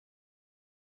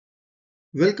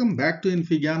Welcome back to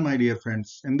infyGyan, my dear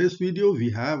friends. In this video, we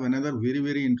have another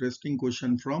very interesting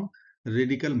question from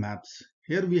radical maths.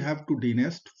 Here we have to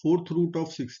denest fourth root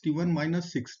of 61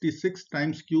 minus 66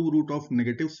 times cube root of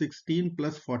negative 16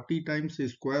 plus 40 times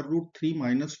square root 3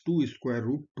 minus 2 square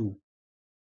root 2.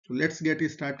 So let's get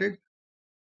started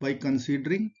by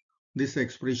considering this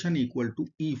expression equal to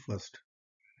e first.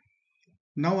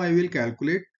 Now I will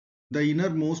calculate the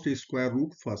innermost square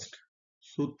root first.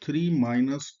 So 3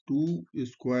 minus 2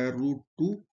 square root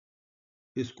 2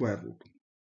 square root.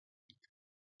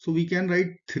 So we can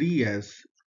write 3 as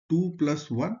 2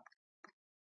 plus 1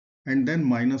 and then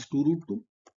minus 2 root 2.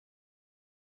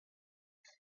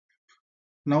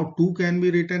 Now 2 can be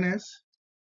written as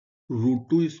root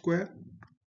 2 square.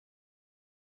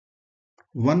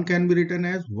 1 can be written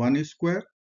as 1 square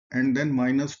and then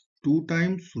minus 2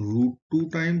 times root 2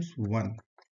 times 1.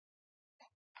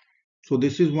 So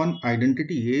this is one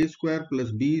identity, a square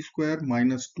plus b square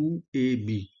minus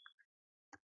 2ab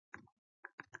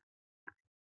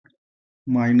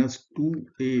minus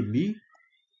 2ab.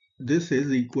 This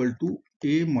is equal to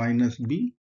a minus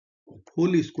b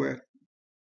whole square.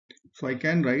 So I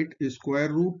can write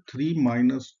square root 3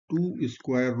 minus 2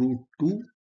 square root 2.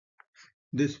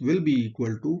 This will be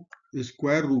equal to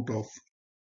square root of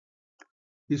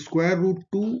square root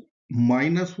 2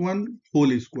 minus 1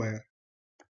 whole square.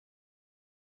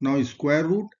 Now square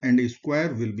root and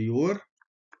square will be over.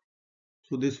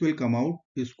 So this will come out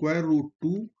square root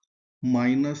 2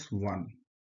 minus 1.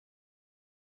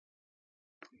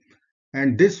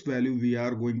 And this value we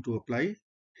are going to apply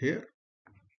here,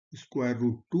 square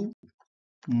root 2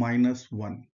 minus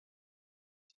 1.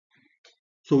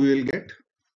 So we will get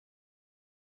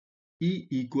e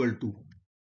equal to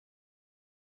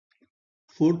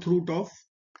fourth root of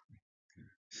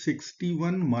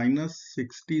 61 minus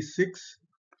 66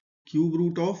 cube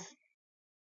root of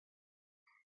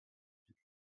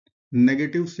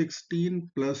negative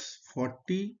 16 plus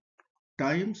 40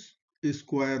 times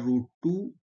square root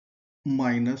 2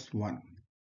 minus 1.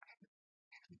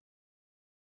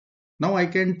 Now I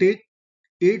can take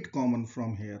 8 common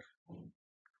from here.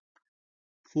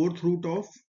 Fourth root of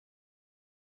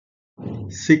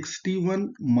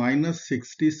 61 minus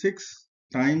 66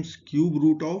 times cube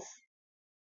root of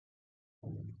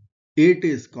 8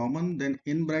 is common, then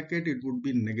in bracket it would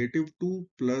be negative 2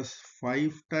 plus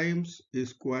 5 times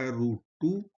square root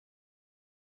 2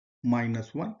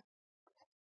 minus 1.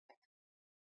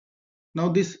 Now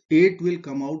this 8 will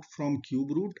come out from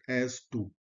cube root as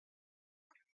 2.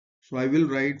 So I will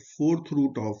write fourth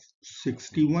root of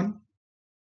 61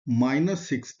 minus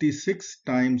 66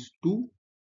 times 2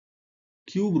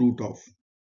 cube root of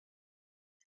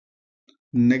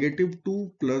negative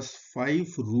 2 plus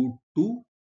 5 root 2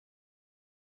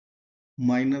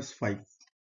 minus 5.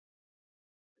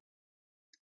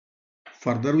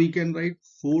 Further we can write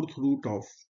fourth root of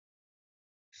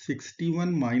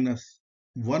 61 minus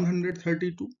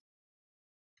 132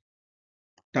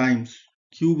 times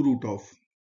cube root of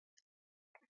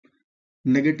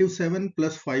negative 7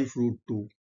 plus 5 root 2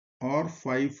 or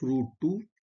 5 root 2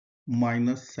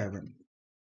 minus 7.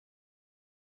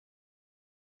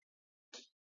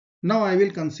 Now I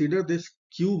will consider this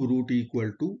cube root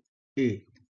equal to a.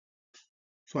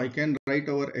 So I can write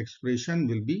our expression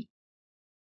will be,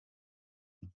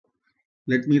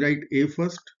 let me write a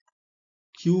first,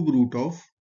 cube root of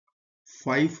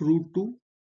 5 root 2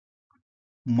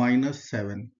 minus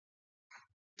 7.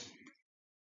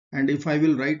 And if I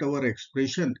will write our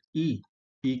expression e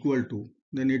equal to,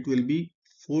 then it will be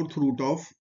fourth root of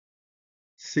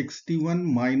 61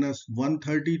 minus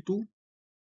 132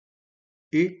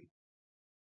 a.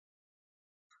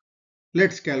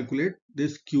 Let's calculate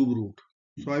this cube root.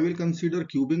 So I will consider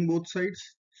cubing both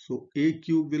sides. So a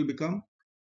cube will become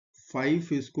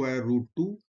 5 square root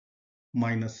 2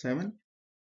 minus 7.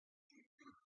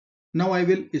 Now I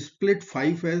will split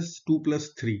 5 as 2 plus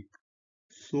 3.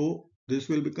 So this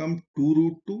will become 2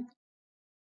 root 2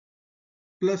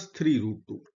 plus 3 root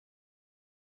 2.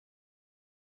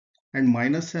 And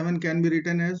minus 7 can be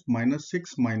written as minus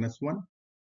 6 minus 1.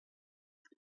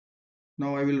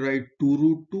 Now I will write 2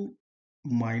 root 2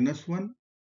 minus 1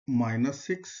 minus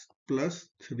 6 plus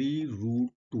 3 root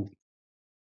 2.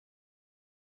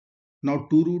 Now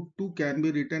 2 root 2 can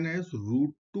be written as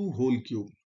root 2 whole cube.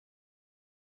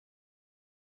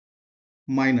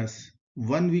 Minus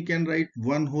 1 we can write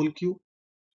 1 whole cube.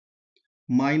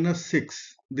 Minus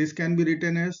 6, this can be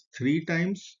written as 3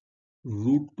 times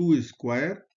root 2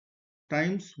 square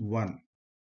times 1.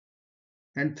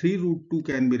 And 3 root 2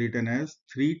 can be written as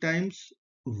 3 times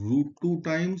root 2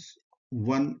 times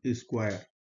 1 square.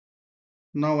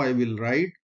 Now I will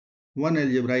write one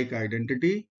algebraic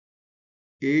identity,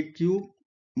 a cube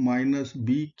minus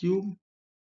b cube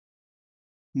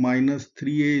minus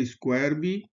 3a square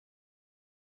b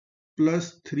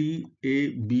plus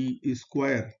 3ab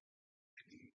square.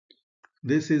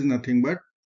 This is nothing but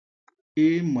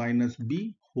a minus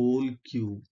b whole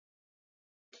cube.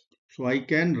 So I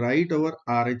can write our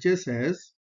RHS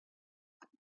as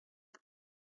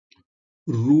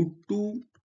root 2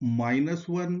 minus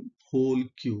 1 whole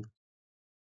cube.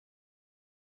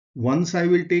 Once I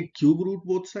will take cube root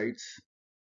both sides,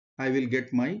 I will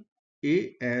get my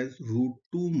a as root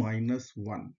 2 minus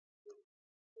 1.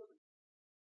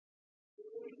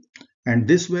 And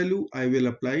this value I will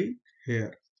apply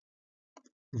here,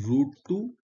 root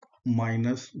 2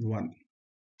 minus 1.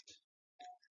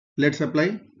 Let's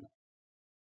apply.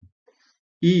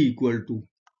 E equal to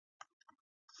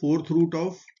fourth root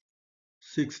of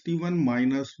 61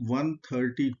 minus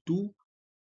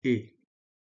 132a.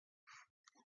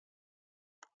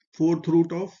 Fourth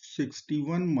root of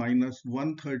 61 minus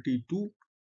 132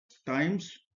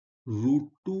 times root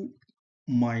 2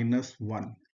 minus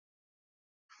 1.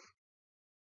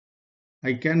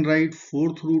 I can write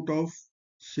fourth root of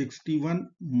 61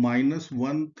 minus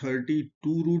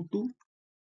 132 root 2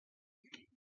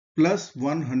 plus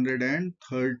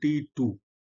 132.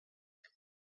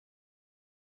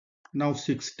 Now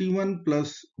 61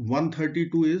 plus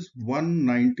 132 is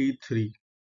 193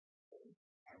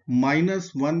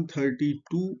 minus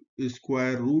 132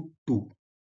 square root 2.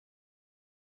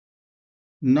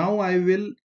 Now I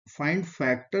will find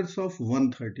factors of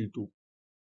 132.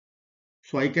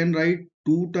 So I can write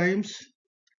 2 times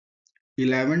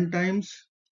 11 times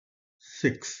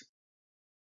 6.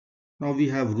 Now we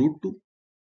have root 2.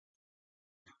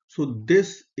 So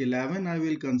this 11 I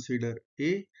will consider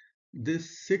A.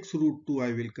 This 6 root 2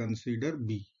 I will consider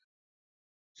B.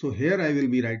 So here I will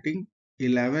be writing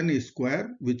 11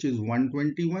 square, which is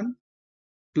 121,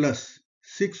 plus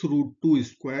 6 root 2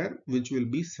 square, which will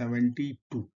be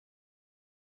 72.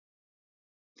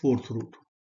 Fourth root.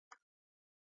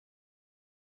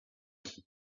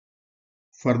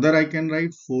 Further I can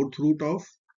write fourth root of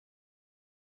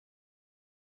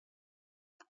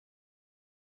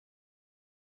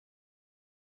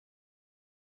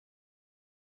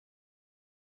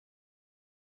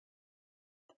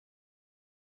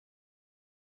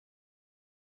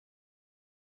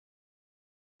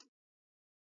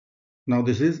now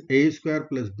this is a square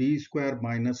plus b square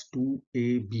minus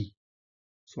 2ab.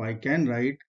 So I can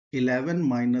write 11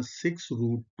 minus 6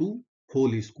 root 2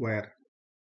 whole square.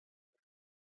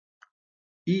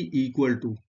 E equal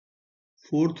to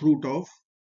fourth root of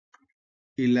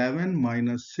 11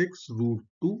 minus 6 root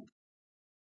 2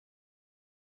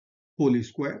 whole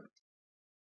square.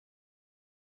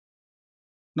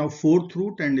 Now fourth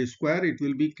root and square, it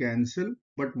will be cancelled,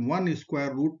 but one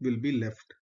square root will be left.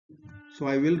 So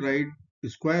I will write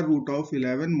square root of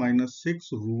 11 minus 6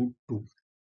 root 2.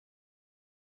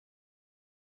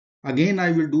 Again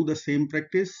I will do the same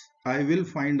practice. I will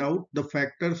find out the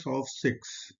factors of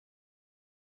 6.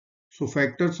 So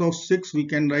factors of 6 we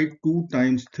can write 2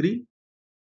 times 3.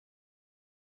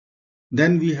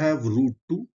 Then we have root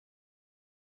 2.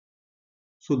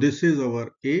 So this is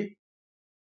our A.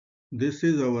 This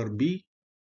is our B.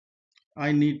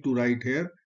 I need to write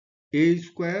here A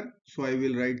square. So I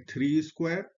will write 3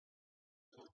 square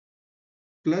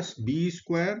plus B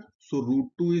square. So root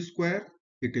 2 square,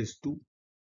 it is 2.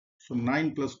 So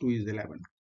 9 plus 2 is 11.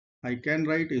 I can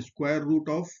write a square root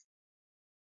of,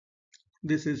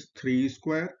 this is 3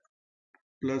 square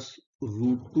plus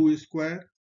root 2 square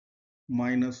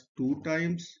minus 2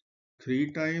 times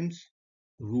 3 times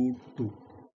root 2,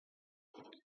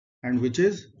 and which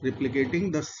is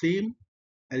replicating the same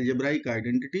algebraic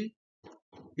identity,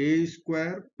 a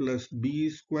square plus b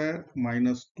square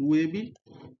minus 2ab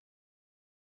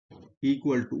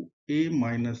equal to a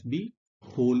minus b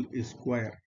whole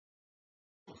square.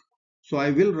 So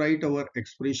I will write our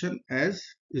expression as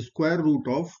square root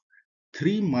of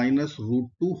 3 minus root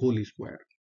 2 whole square.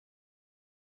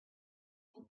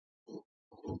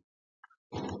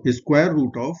 Square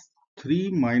root of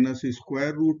 3 minus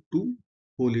square root 2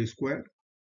 whole square.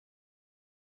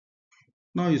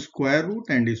 Now square root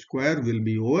and square will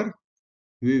be over.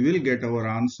 We will get our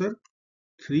answer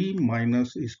 3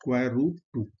 minus square root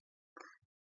 2.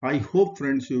 I hope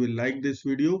friends you will like this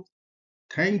video.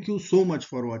 Thank you so much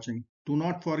for watching. Do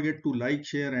not forget to like,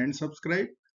 share and subscribe.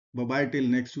 Bye bye till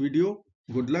next video.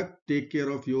 Good luck, take care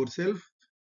of yourself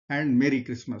and Merry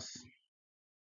Christmas.